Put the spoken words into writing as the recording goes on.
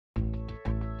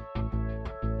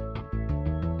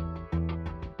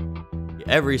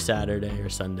Every Saturday or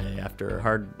Sunday after a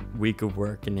hard week of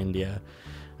work in India,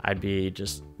 I'd be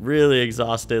just really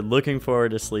exhausted, looking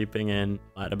forward to sleeping in.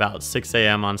 At about 6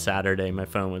 a.m. on Saturday, my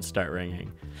phone would start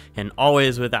ringing. And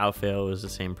always without fail, it was the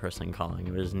same person calling.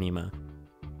 It was Nima.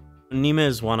 Nima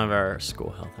is one of our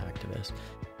school health activists.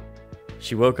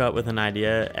 She woke up with an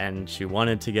idea and she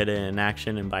wanted to get it in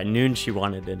action, and by noon she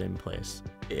wanted it in place.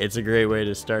 It's a great way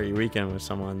to start your weekend with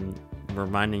someone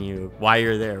reminding you why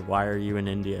you're there. Why are you in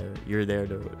India? You're there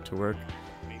to work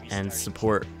and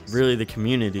support really the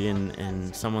community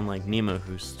and someone like Nima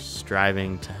who's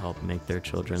striving to help make their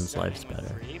children's lives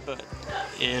better. But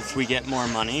if we get more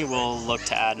money, we'll look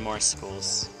to add more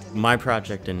schools. My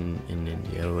project in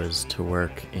India was to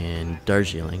work in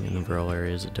Darjeeling, in the rural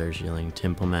areas of Darjeeling, to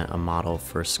implement a model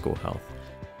for school health.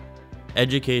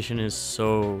 Education is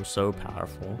so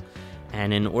powerful,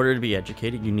 and in order to be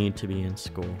educated, you need to be in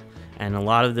school. And a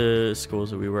lot of the schools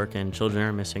that we work in, children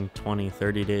are missing 20,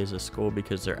 30 days of school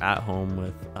because they're at home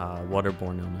with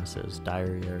waterborne illnesses,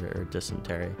 diarrhea or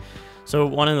dysentery. So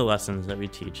one of the lessons that we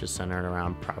teach is centered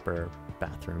around proper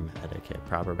bathroom etiquette,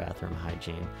 proper bathroom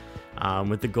hygiene,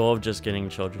 with the goal of just getting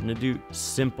children to do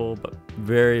simple but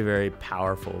very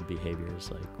powerful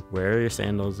behaviors like wear your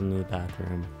sandals into the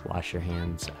bathroom, wash your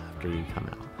hands after you come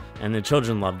out. And the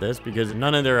children love this because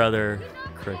none of their other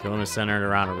curriculum is centered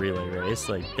around a relay race.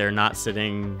 Like, they're not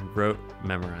sitting rote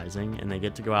memorizing, and they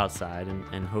get to go outside,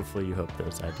 and hopefully you hope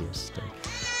those ideas stick.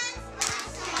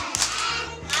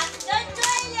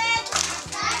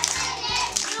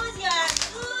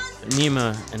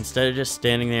 Nima, instead of just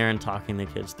standing there and talking the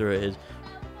kids through it, is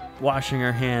washing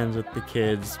her hands with the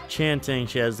kids, chanting.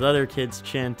 She has the other kids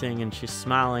chanting, and she's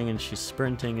smiling, and she's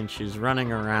sprinting, and she's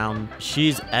running around.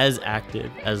 She's as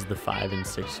active as the 5- and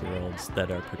 6-year-olds that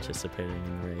are participating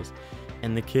in the race.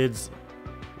 And the kids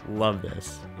love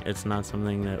this. It's not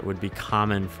something that would be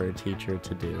common for a teacher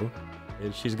to do.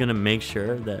 She's gonna make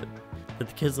sure that the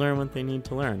kids learn what they need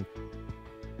to learn.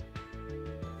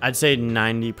 I'd say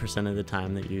 90% of the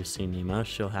time that you see Nima,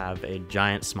 she'll have a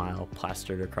giant smile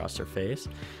plastered across her face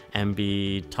and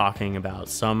be talking about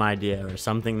some idea or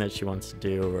something that she wants to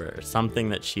do or something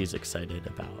that she's excited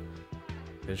about.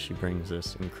 Because she brings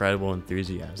this incredible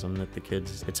enthusiasm that the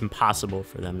kids, it's impossible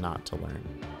for them not to learn.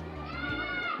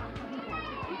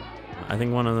 I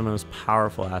think one of the most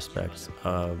powerful aspects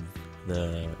of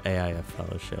the AIF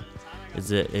fellowship is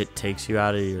that it takes you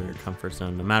out of your comfort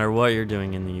zone, no matter what you're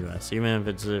doing in the US, even if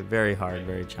it's a very hard,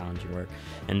 very challenging work,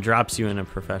 and drops you in a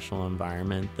professional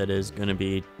environment that is going to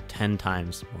be 10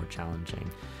 times more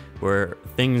challenging, where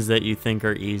things that you think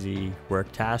are easy work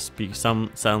tasks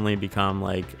suddenly become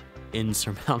like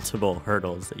insurmountable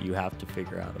hurdles that you have to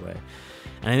figure out a way.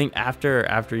 And I think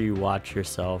after you watch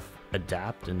yourself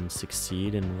adapt and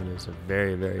succeed in what is a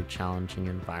very challenging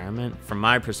environment, from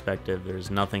my perspective, there's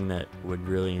nothing that would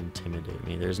really intimidate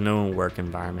me. There's no work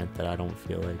environment that I don't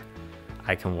feel like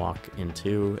I can walk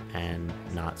into and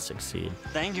not succeed.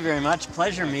 Thank you very much.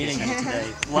 Pleasure meeting you today.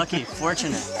 Lucky,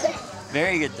 fortunate,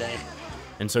 very good day.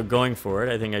 And so going forward,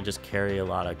 I think I just carry a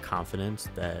lot of confidence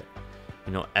that,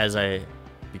 as I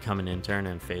become an intern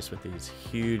and faced with these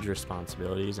huge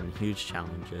responsibilities and huge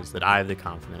challenges, that I have the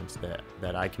confidence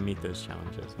that I can meet those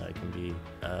challenges, that I can be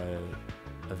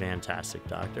a fantastic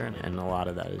doctor, and a lot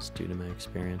of that is due to my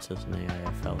experience as an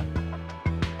AIF fellow.